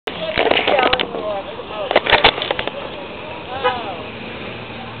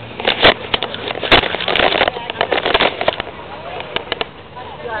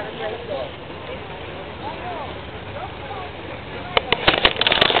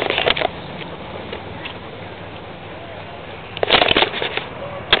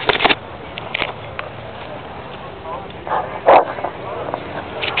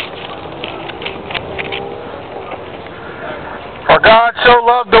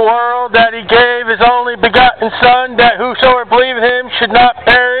world that he gave his only begotten Son, that whosoever believeth him should not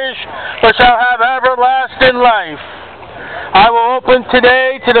perish, but shall have everlasting life. I will open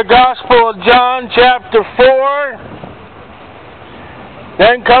today to the Gospel of John, chapter 4.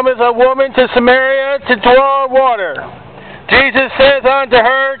 Then cometh a woman to Samaria to draw water. Jesus says unto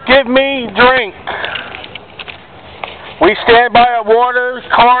her, Give me drink. We stand by a water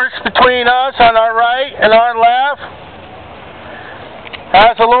course between us on our right and our left.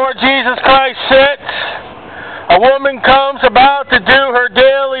 As the Lord Jesus Christ sits, a woman comes about to do her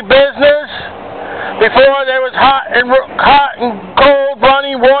daily business. Before there was hot and cold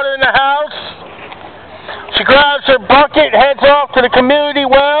running water in the house, she grabs her bucket, heads off to the community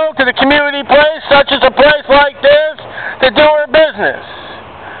well, to the community place, such as a place like this, to do her business.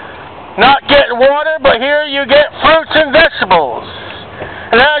 Not getting water, but here you get fruits and vegetables.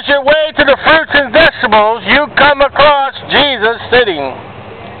 And as you way to the fruits and vegetables, you come across Jesus sitting.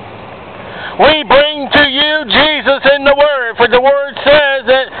 We bring to you Jesus in the Word, for the Word says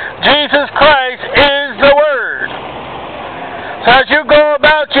that Jesus Christ is the Word. So as you go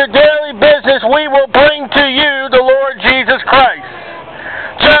about your daily business, we will bring to you the Lord Jesus Christ.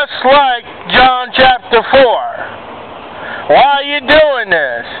 Just like John chapter 4. Why are you doing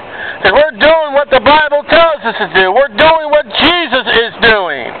this? Because we're doing what the Bible tells us to do. We're doing what Jesus is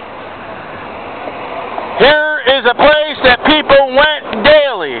doing. Here is a place that people went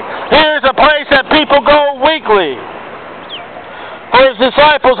daily. Here's a place that people go weekly. For his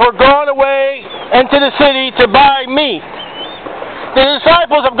disciples were gone away into the city to buy meat. The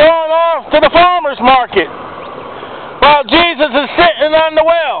disciples have gone off to the farmer's market while Jesus is sitting on the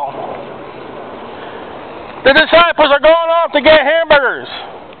well. The disciples are going off to get hamburgers.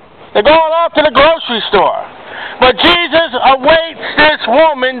 They're going off to the grocery store. But Jesus awaits this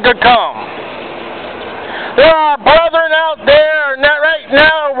woman to come. There are brethren out there right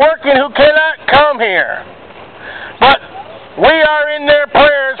now working who cannot come here. But we are in their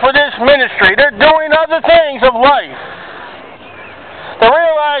prayers for this ministry. They're doing other things of life. To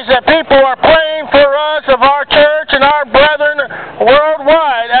realize that people are praying for us of our church and our brethren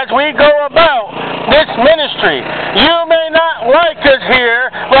worldwide as we go about this ministry. You may not like us here,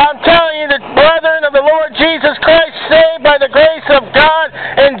 but I'm telling you, the brethren of the Lord Jesus Christ, saved by the grace of God,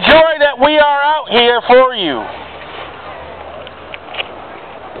 enjoy that we are out here for you.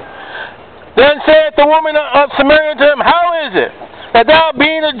 Then saith the woman of Samaria to him, How is it that thou,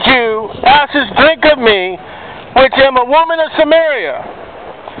 being a Jew, askest drink of me, which am a woman of Samaria?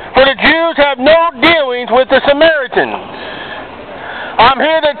 For the Jews have no dealings with the Samaritans. I'm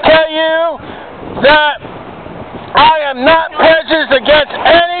here to tell you that I am not prejudiced against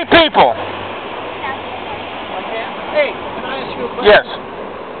any people. Hey, can I ask you a question? Yes.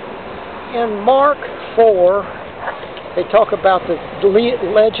 In Mark 4, they talk about the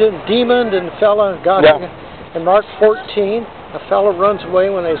legend, demon and fella got him. In Mark 14, a fellow runs away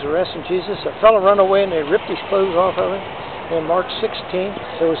when they was arresting Jesus. A fellow run away and they ripped his clothes off of him. In Mark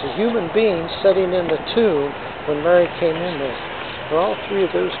 16, there was a human being sitting in the tomb when Mary came in there. Are all three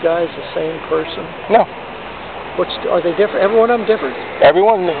of those guys the same person? No. Are they different? Every one of them different? Every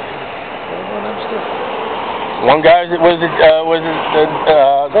one of them's different. One guy was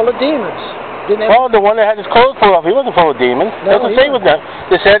full of demons. The one that had his clothes pulled off, he wasn't full of demons. No, doesn't say with them.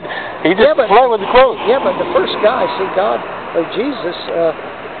 They said he just fled with the clothes. Yeah, but the first guy, God or Jesus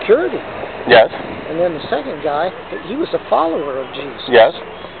cured him. Yes. And then the second guy, he was a follower of Jesus. Yes.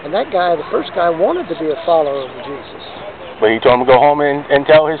 And that guy, the first guy, wanted to be a follower of Jesus. But he told him to go home and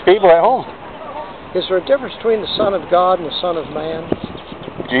tell his people at home. Is there a difference between the Son of God and the Son of Man?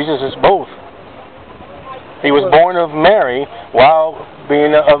 Jesus is both. He was born of Mary while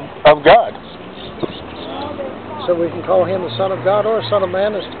being of God. So we can call him the Son of God or a Son of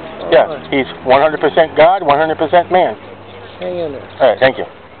Man? Yes, right. He's 100% God, 100% man. Hang in there. All right, thank you.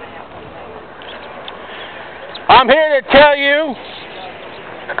 I'm here to tell you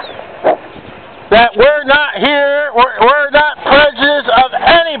that we're not here, we're not prejudiced of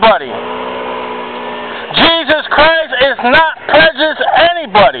anybody. Jesus Christ is not prejudiced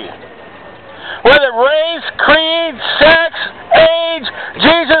anybody. Whether race, creed, sex, age,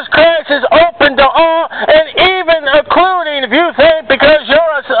 Jesus Christ is open to all, and even including if you think because you're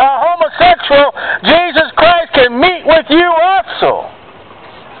a homosexual, Jesus Christ can meet with you also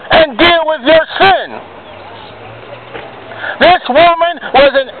and deal with your sin. This woman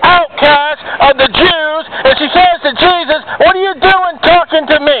was an outcast of the Jews, and she says to Jesus, What are you doing talking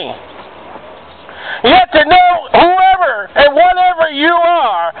to me? You have to know whoever and whatever you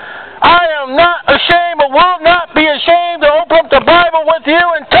are, I am not ashamed or will not be ashamed to open up the Bible with you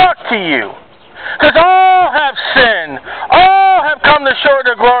and talk to you. Because all have sinned. All have come come short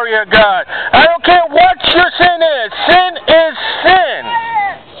of the glory of God. I don't care what your sin is. Sin is sin.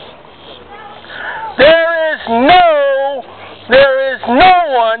 There is no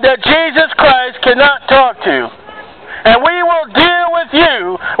one that Jesus Christ cannot talk to. And we will deal with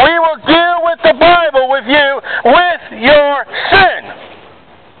you. We will deal with the Bible with you with your sin.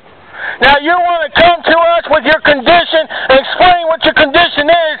 Now you want to come to us with your condition and explain what your condition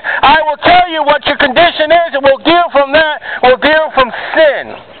is. I will tell you what your condition is and we'll deal from that. We'll deal from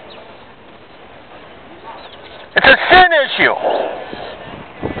sin. It's a sin issue.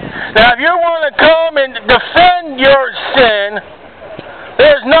 Now if you want to come and defend your sin,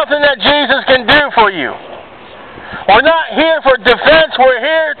 there's nothing that Jesus can do for you. We're not here for defense, we're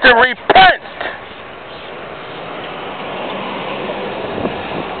here to repent.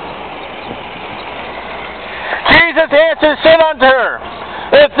 Jesus answered, said unto her,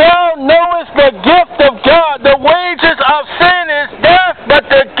 If thou knowest the gift of God, the wages of sin is death, but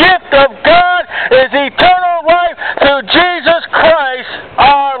the gift of God is eternal life through Jesus Christ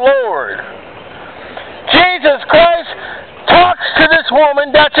our Lord. Jesus Christ talks to this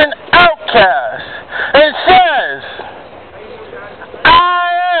woman that's an outcast and says, I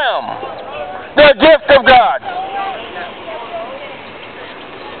am the gift of God.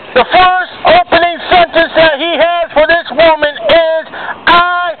 The first opening sentence that he has for this woman is,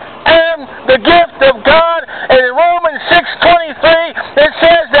 I am the gift of God. And in Romans 6:23, it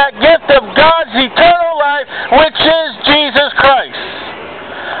says that gift of God's eternal life, which is Jesus Christ.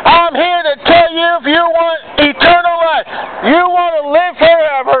 I'm here to tell you, if you want eternal life, you want to live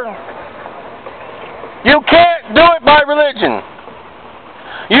forever, you can't do it by religion.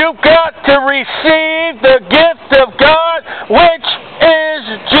 You've got to receive the gift of God, which is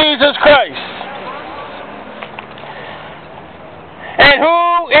Jesus Christ. And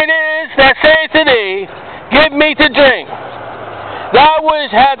who it is that saith to thee, Give me to drink, thou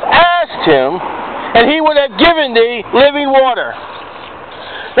wouldst have asked him, and he would have given thee living water.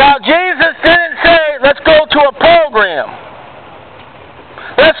 Now Jesus didn't say, let's go to a program.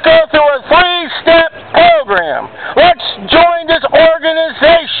 Let's go through a 3-step program. Let's join this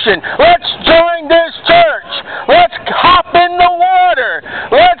organization. Let's join this church. Let's hop in the water.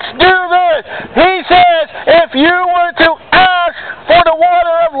 Let's do this. He says, if you were to ask for the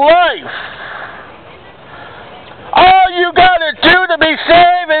water of life, all you got to do to be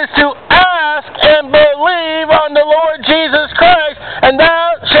saved is to ask and believe on the Lord Jesus Christ, and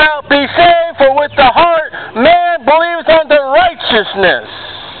thou shalt be saved, for with the heart man believeth unto righteousness.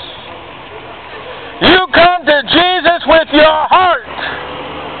 You come to Jesus with your heart.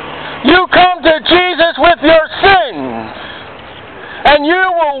 You come to Jesus with your sins. And you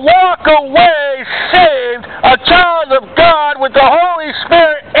will walk away saved, a child of God with the Holy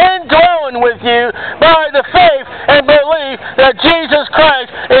Spirit indwelling with you by the faith and belief that Jesus Christ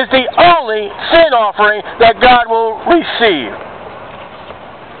is the only sin offering that God will receive.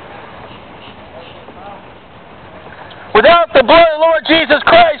 Without the blood of the Lord Jesus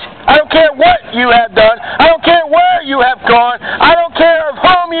Christ, I don't care what you have done. I don't care where you have gone. I don't care of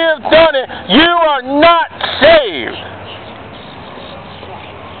whom you have done it. You are not saved.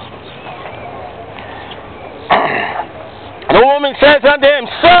 The woman says unto him,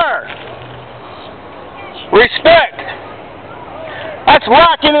 Sir, respect. That's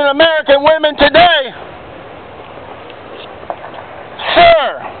lacking in American women today.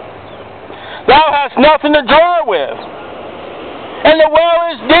 Sir, thou hast nothing to draw with, and the well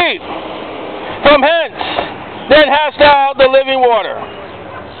is deep. From hence, then hast thou the living water.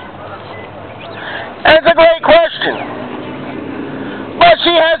 And it's a great question. But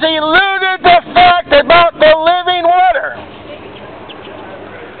she has eluded the fact about the living water.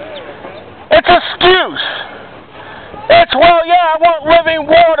 It's an excuse. It's, well, yeah, I want living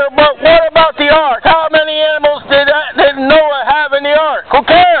water, but what about the ark? How many animals did Noah have in the ark? Who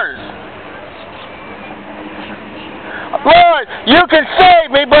cares? Lord, you can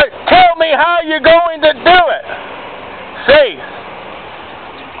save me, but tell me how you're going to do it. Faith.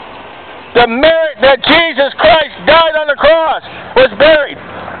 The merit that Jesus Christ died on the cross, was buried,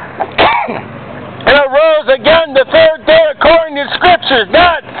 and arose again the third day according to Scriptures.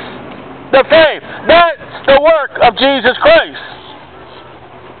 That's the faith. That's the work of Jesus Christ.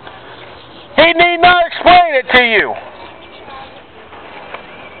 He need not explain it to you.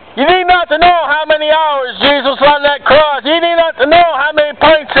 You need not to know how many hours Jesus was on that cross. You need not to know how many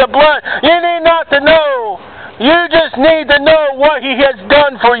pints of blood. You need not to know. You just need to know what He has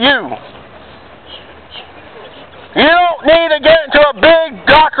done for you. You don't need to get into a big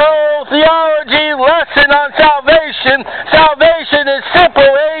doctrinal theology lesson on salvation. Salvation is simple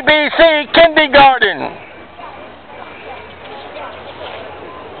ABC kindergarten.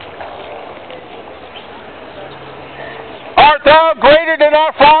 art thou greater than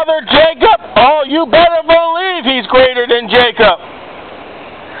our father Jacob? Oh, you better believe he's greater than Jacob.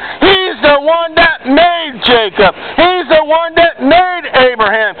 He's the one that made Jacob. He's the one that made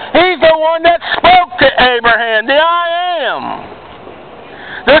Abraham. He's the one that spoke to Abraham, the I am,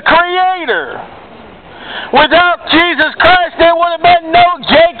 the Creator. Without Jesus Christ, there would have been no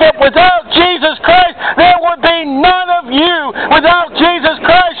Jacob. Without Jesus Christ, there would be none of you. Without Jesus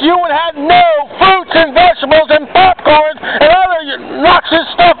Christ, you would have no fruits and vegetables and popcorn and other noxious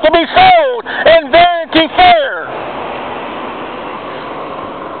stuff to be sold in Vanity Fair.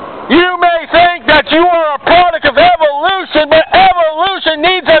 You may think that you are a product of evolution, but evolution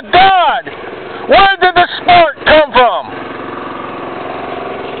needs a God. Where did the spark come from?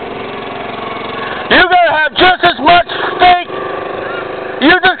 You gotta have just as much faith.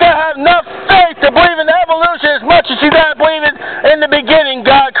 You just gotta have enough faith to believe in evolution as much as you gotta believe in the beginning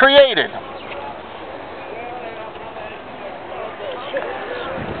God created.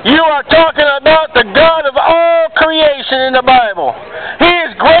 You are talking about the God of all creation in the Bible. He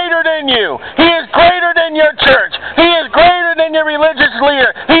is greater than you. He is greater than your church. He is greater than your religious leader.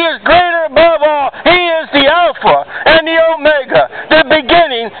 He is greater above all. He is the Alpha and the Omega, the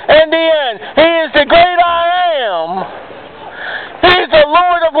beginning and the end. He is the great I am. He is the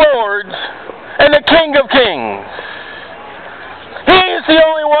Lord of Lords and the King of Kings. He is the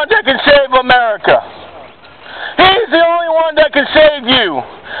only one that can save America. He's the only one that can save you.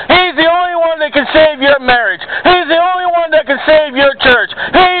 He's the only one that can save your marriage. He's the only one that can save your church.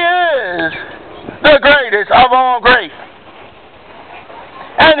 He is the greatest of all great.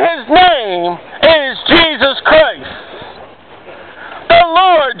 And his name is Jesus Christ. The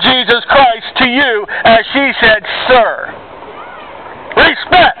Lord Jesus Christ to you, as she said, sir.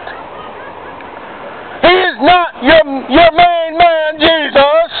 Respect. He is not your main man,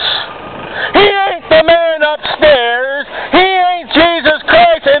 Jesus. He ain't the man upstairs. He ain't Jesus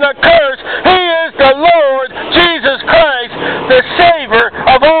Christ in a curse. He is the Lord Jesus Christ, the Savior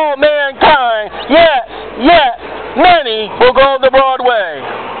of all mankind. Yet, many will go the broad way.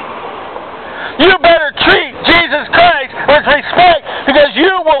 You better treat Jesus Christ with respect, because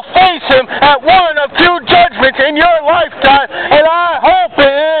you will face him at one of two judgments in your lifetime, and I hope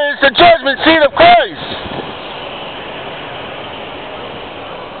it is the judgment seat of Christ.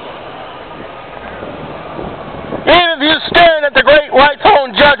 Even if you stand at the great white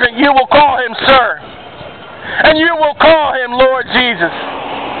throne judgment, you will call him sir. And you will call him Lord Jesus.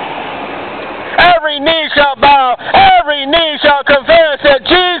 Every knee shall bow, every knee shall confess that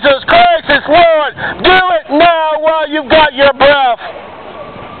Jesus Christ is Lord. Do it now while you've got your breath.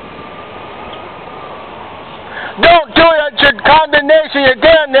 Don't do it at your condemnation, your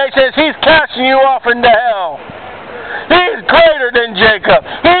damnation, as he's casting you off into hell. He's greater than Jacob.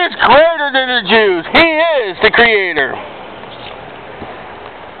 He's greater than the Jews. He is the Creator.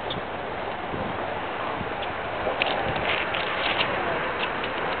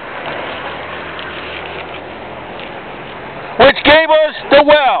 Which gave us the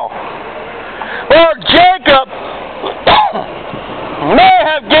well. Well, Jacob may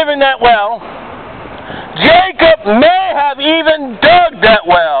have given that well. Jacob may have even dug that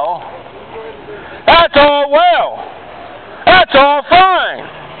well. That's all well. That's all fine.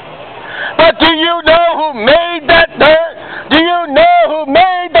 But do you know who made that dirt? Do you know who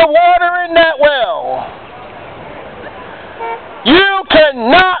made the water in that well? You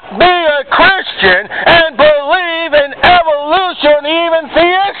cannot be a Christian and believe in evolution, even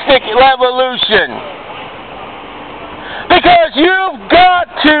theistic evolution. Because you've got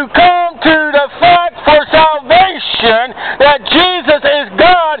to come to the fact for salvation that Jesus is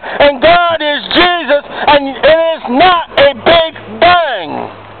God and God is Jesus, and it is not a big bang.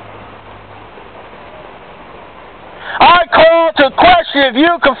 I call to question if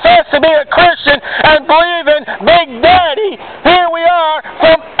you confess to be a Christian and believe in Big Daddy, here we are,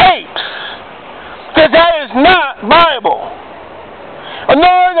 from apes. Because that is not Bible.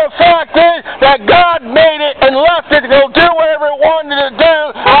 Nor the fact is that God made it and left it to go do whatever it wanted to do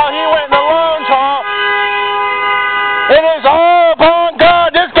while he went in the lounge hall. It is all upon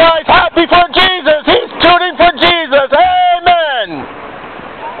God. This guy's happy for Jesus. He's tuning for Jesus. Amen.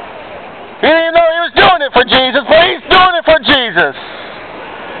 He didn't even know he was doing it for Jesus, but he's doing it for Jesus.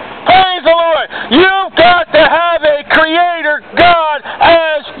 Praise the Lord. You've got to have a Creator God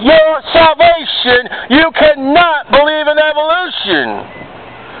as your salvation. You cannot believe in evolution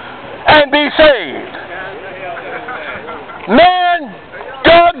and be saved. Man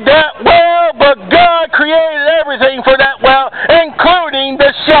dug that well, but God created everything for that well, including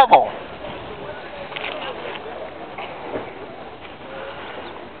the shovel.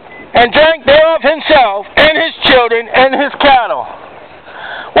 And drank thereof himself and his children and his cattle.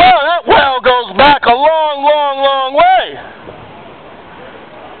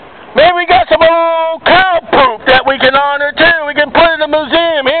 can honor too. We can put in a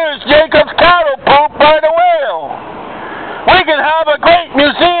museum. Here's Jacob's cattle poop by the whale. We can have a great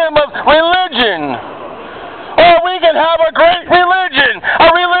museum of religion. Or we can have a great religion. A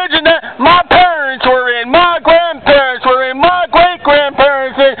religion that my parents were in, my grandparents were in, my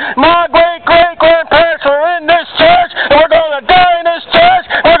great-grandparents in, my great-great-grandparents were in this church, and we're going to die in this church,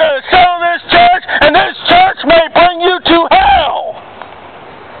 and we're going to sell this church, and this church may bring you to hell.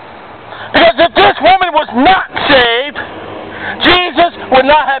 Because if this woman was not saved, Jesus would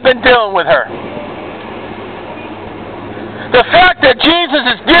not have been dealing with her. The fact that Jesus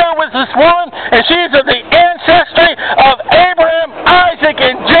is dealing with this woman, and she's of the ancestry of Abraham, Isaac,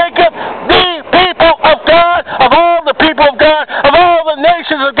 and Jacob, the people of God, of all the people of God, of all the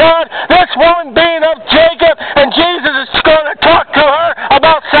nations of God, this woman being of Jacob, and Jesus is going to talk to her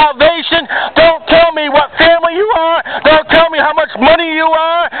about salvation. Don't tell me what family you are. Don't tell me how much money you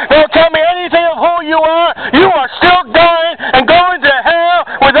are. Don't tell me anything of who you are. You are still dying and going to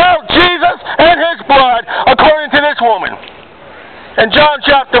hell without Jesus and his blood, according to this woman. In John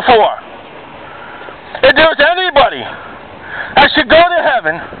chapter 4. If there's anybody that should go to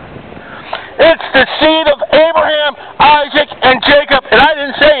heaven, it's the seed of Abraham, Isaac, and Jacob, and I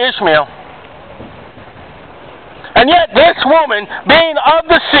didn't say Ishmael. And yet this woman, being of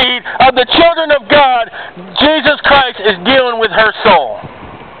the seed of the children of God, Jesus Christ is dealing with her soul.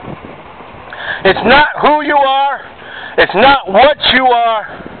 It's not who you are. It's not what you are.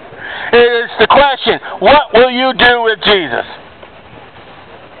 It is the question, what will you do with Jesus?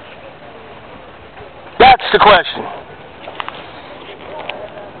 That's the question.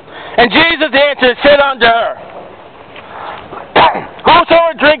 And Jesus answered and said unto her,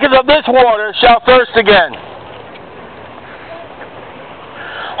 Whosoever drinketh of this water shall thirst again.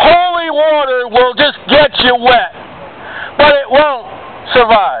 Holy water will just get you wet, but it won't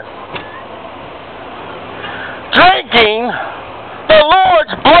survive. Drinking the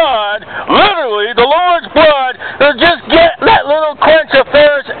Lord's blood, literally the Lord's blood, will just get that little quench of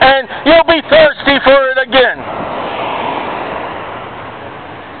thirst, and you'll be thirsty for it again.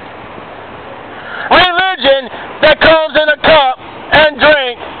 Religion that comes in a cup and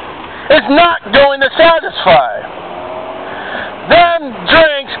drink is not going to satisfy. Them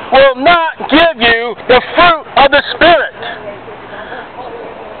drinks will not give you the fruit of the Spirit.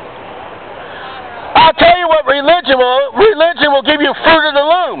 I'll tell you what religion will give you fruit of the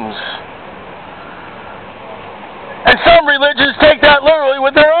looms. And some religions take that literally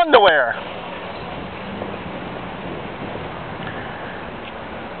with their underwear.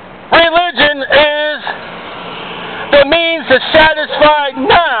 Religion is the means to satisfy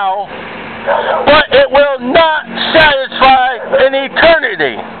now, but it will not satisfy in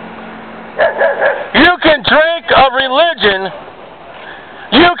eternity. You can drink of religion.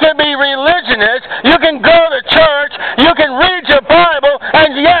 You can be religionist, you can go to church, you can read your Bible,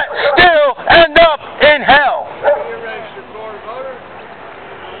 and yet still end up in hell.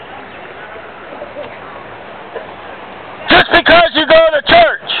 Just because you go to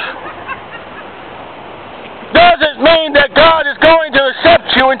church doesn't mean that God is going to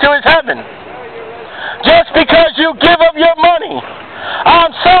accept you into his heaven. Just because you give up your money.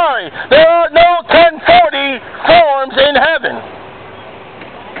 I'm sorry, there are no 1040 forms in heaven.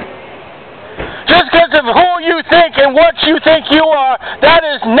 Just because of who you think and what you think you are, that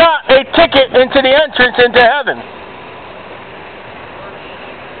is not a ticket into the entrance into heaven.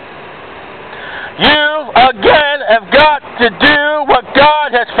 You, again, have got to do what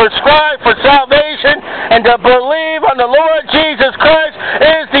God has prescribed for salvation, and to believe on the Lord Jesus Christ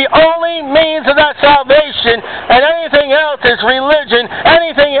is the only means of that salvation, and anything else is religion,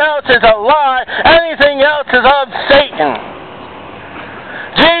 anything else is a lie, anything else is of Satan.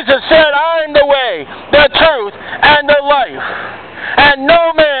 Jesus said, I am the way, the truth, and the life, and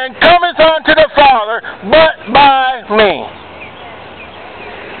no man cometh unto the Father but by me.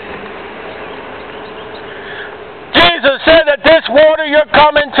 Jesus said that this water you're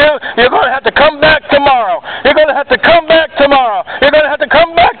coming to, you're going to have to come back tomorrow. You're going to have to come back tomorrow. You're going to have to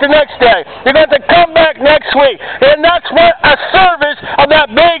come back the next day. You're going to have to come back next week. And that's what a service of that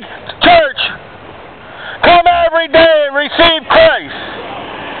big church. Come every day and receive Christ.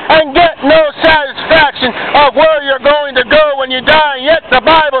 And get no satisfaction of where you're going to go when you die. Yet the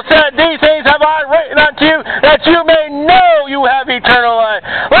Bible said, these things have I written unto you, that you may know you have eternal life.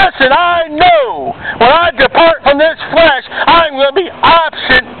 Listen, I know when I depart from this flesh, I'm going to be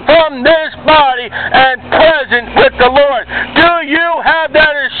absent from this body and present with the Lord. Do you have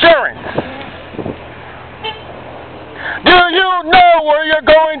that assurance? Do you know where you're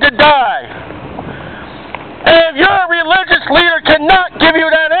going to die? And if your religious leader cannot give you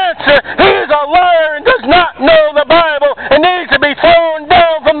that answer, he is a liar and does not know the Bible.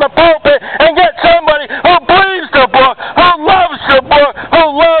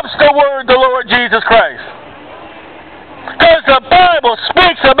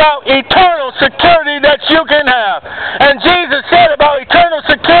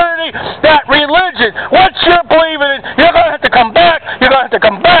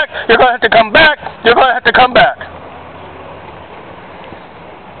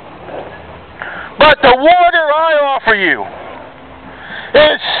 you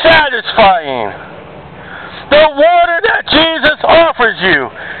is satisfying. The water that Jesus offers you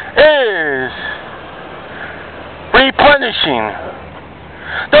is replenishing.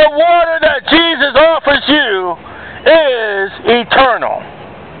 The water that Jesus offers you is eternal.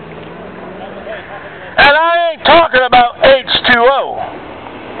 And I ain't talking about H2O.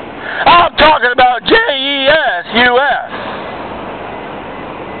 I'm talking about JESUS.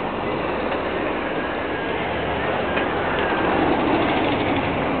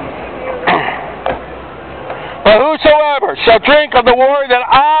 But whosoever shall drink of the water that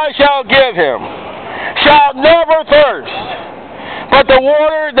I shall give him shall never thirst. But the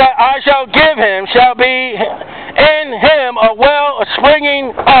water that I shall give him shall be in him a well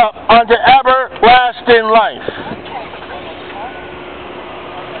springing up unto everlasting life.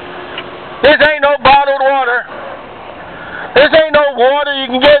 This ain't no bottled water. This ain't no water you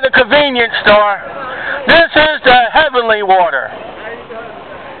can get at the convenience store. This is the heavenly water.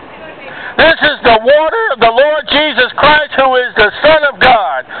 This is the water of the Lord Jesus Christ, who is the Son of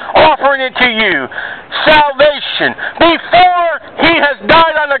God, offering it to you. Salvation. Before he has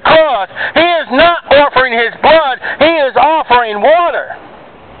died on the cross, he is not offering his blood, he is offering water.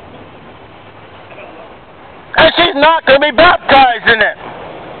 And she's not going to be baptized in it.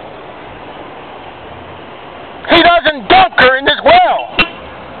 He doesn't dunk her in this well.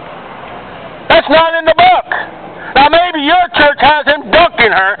 That's not in the book. Now maybe your church has him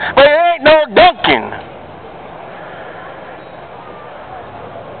dunking her, but it ain't no dunking.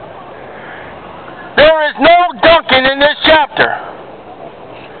 There is no dunking in this chapter.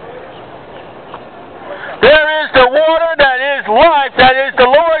 There is the water that is life, that is the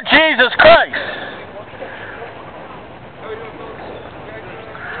Lord Jesus Christ.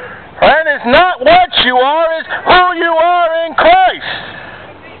 And it's not what you are, it's who you are in Christ.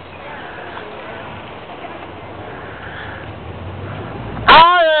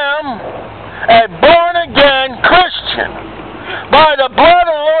 I am a born-again Christian by the blood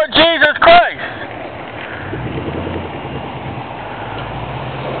of the Lord Jesus Christ.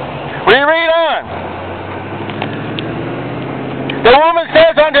 We read on. The woman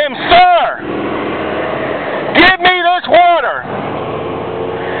says unto him, Sir, give me this water,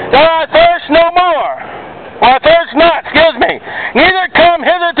 that I thirst no more. Or I thirst not, neither come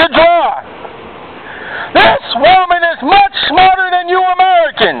hither to draw. This woman is much smarter than you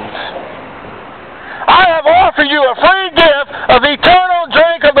Americans. I have offered you a free gift of eternal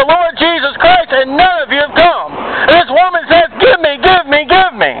drink of the Lord Jesus Christ, and none of you have come. And this woman says, give me, give me,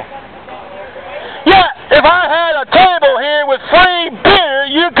 give me. Yet, if I had a table here with free beer,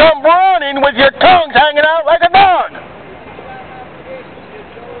 you'd come running with your tongues hanging out like a dog.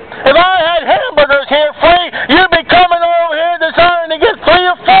 If I had hamburgers here free, you'd be coming over here desiring to get 3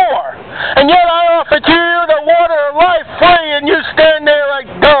 or 4. And yet I offer to you the water of life free, and you stand there like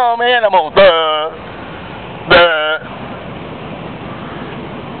dumb animals.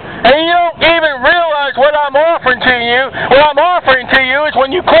 And you don't even realize what I'm offering to you. What I'm offering to you is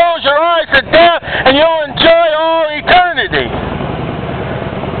when you close your eyes to death and you'll enjoy all eternity.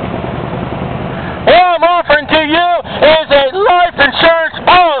 What I'm offering to you is a life insurance